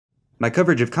My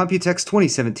coverage of Computex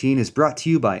 2017 is brought to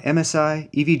you by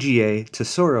MSI, EVGA,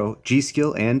 Tesoro,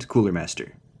 G.Skill, and Cooler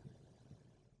Master.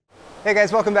 Hey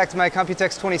guys, welcome back to my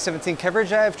Computex 2017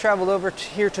 coverage. I have traveled over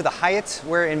here to the Hyatt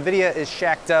where NVIDIA is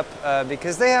shacked up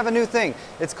because they have a new thing.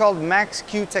 It's called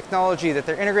Max-Q technology that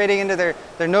they're integrating into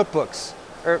their notebooks.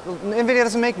 Or NVIDIA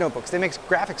doesn't make notebooks, they make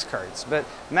graphics cards. But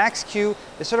Max-Q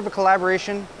is sort of a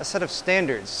collaboration, a set of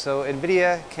standards. So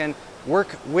NVIDIA can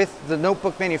work with the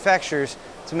notebook manufacturers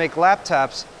to make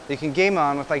laptops that you can game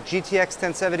on with like GTX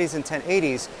 1070s and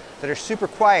 1080s that are super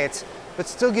quiet but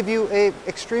still give you an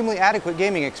extremely adequate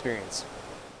gaming experience.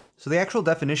 So the actual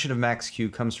definition of Max-Q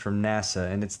comes from NASA,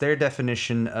 and it's their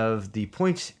definition of the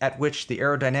point at which the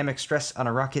aerodynamic stress on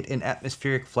a rocket in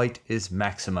atmospheric flight is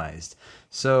maximized.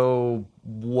 So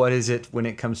what is it when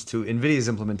it comes to NVIDIA's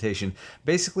implementation?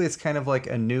 Basically, it's kind of like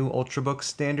a new Ultrabook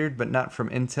standard, but not from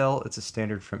Intel. It's a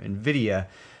standard from NVIDIA.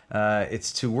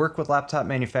 It's to work with laptop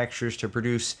manufacturers to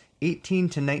produce 18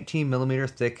 to 19 millimeter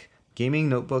thick gaming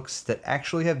notebooks that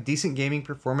actually have decent gaming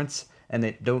performance and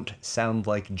that don't sound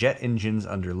like jet engines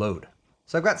under load.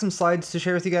 So I've got some slides to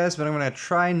share with you guys, but I'm going to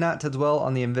try not to dwell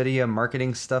on the NVIDIA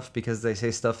marketing stuff because they say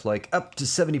stuff like up to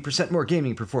 70% more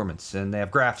gaming performance, and they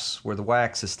have graphs where the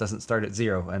y-axis doesn't start at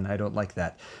 0, and I don't like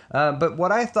that. But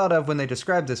what I thought of when they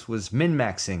described this was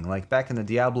min-maxing, like back in the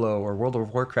Diablo or World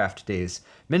of Warcraft days.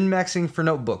 Min-maxing for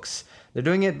notebooks. They're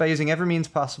doing it by using every means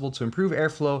possible to improve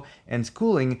airflow and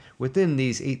cooling within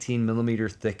these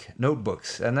 18mm thick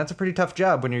notebooks. And that's a pretty tough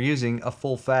job when you're using a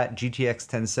full-fat GTX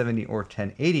 1070 or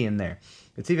 1080 in there.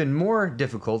 It's even more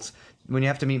difficult when you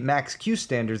have to meet Max-Q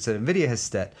standards that NVIDIA has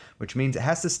set, which means it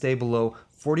has to stay below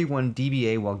 41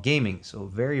 dBA while gaming, so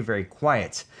very, very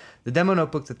quiet. The demo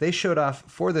notebook that they showed off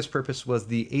for this purpose was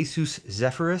the Asus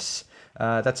Zephyrus.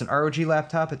 That's an ROG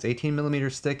laptop, it's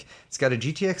 18mm thick, it's got a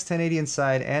GTX 1080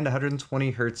 inside and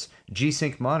 120Hz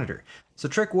G-Sync monitor. So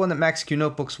trick one that Max-Q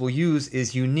notebooks will use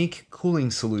is unique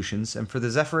cooling solutions, and for the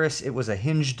Zephyrus it was a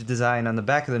hinged design on the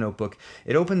back of the notebook.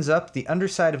 It opens up the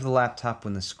underside of the laptop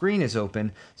when the screen is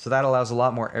open, so that allows a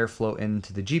lot more airflow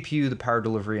into the GPU, the power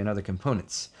delivery, and other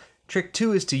components. Trick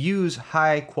 2 is to use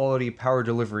high quality power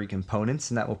delivery components,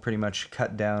 and that will pretty much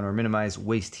cut down or minimize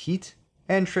waste heat.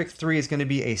 And trick 3 is going to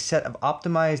be a set of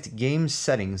optimized game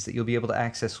settings that you'll be able to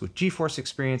access with GeForce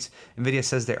Experience. NVIDIA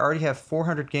says they already have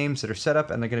 400 games that are set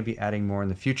up and they're going to be adding more in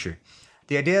the future.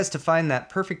 The idea is to find that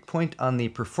perfect point on the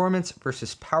performance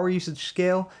versus power usage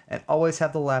scale and always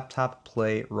have the laptop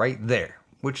play right there,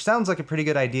 which sounds like a pretty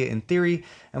good idea in theory,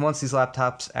 and once these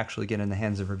laptops actually get in the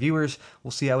hands of reviewers,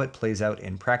 we'll see how it plays out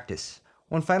in practice.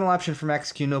 One final option for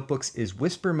Max-Q notebooks is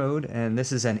Whisper mode, and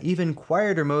this is an even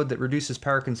quieter mode that reduces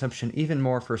power consumption even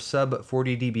more for sub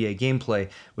 40 dBA gameplay,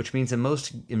 which means in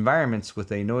most environments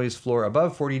with a noise floor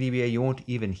above 40 dBA you won't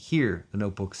even hear the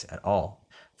notebooks at all.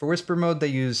 For Whisper mode they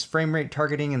use frame rate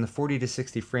targeting in the 40 to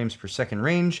 60 frames per second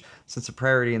range, since the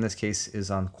priority in this case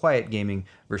is on quiet gaming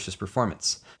versus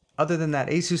performance. Other than that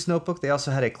Asus notebook, they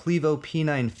also had a Clevo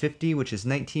P950, which is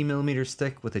 19mm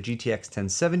thick with a GTX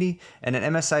 1070, and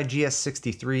an MSI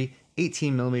GS63,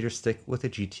 18mm thick with a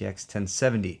GTX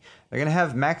 1070. They're going to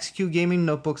have Max-Q gaming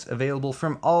notebooks available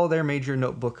from all their major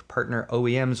notebook partner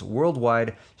OEMs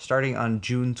worldwide starting on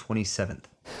June 27th.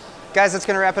 Guys, that's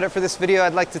going to wrap it up for this video.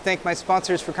 I'd like to thank my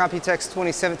sponsors for Computex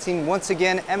 2017. Once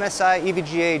again, MSI,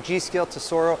 EVGA, G.Skill,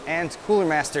 Tesoro, and Cooler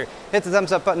Master. Hit the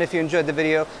thumbs up button if you enjoyed the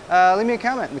video. Leave me a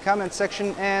comment in the comments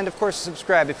section, and of course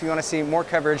subscribe if you want to see more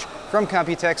coverage from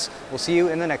Computex. We'll see you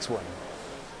in the next one.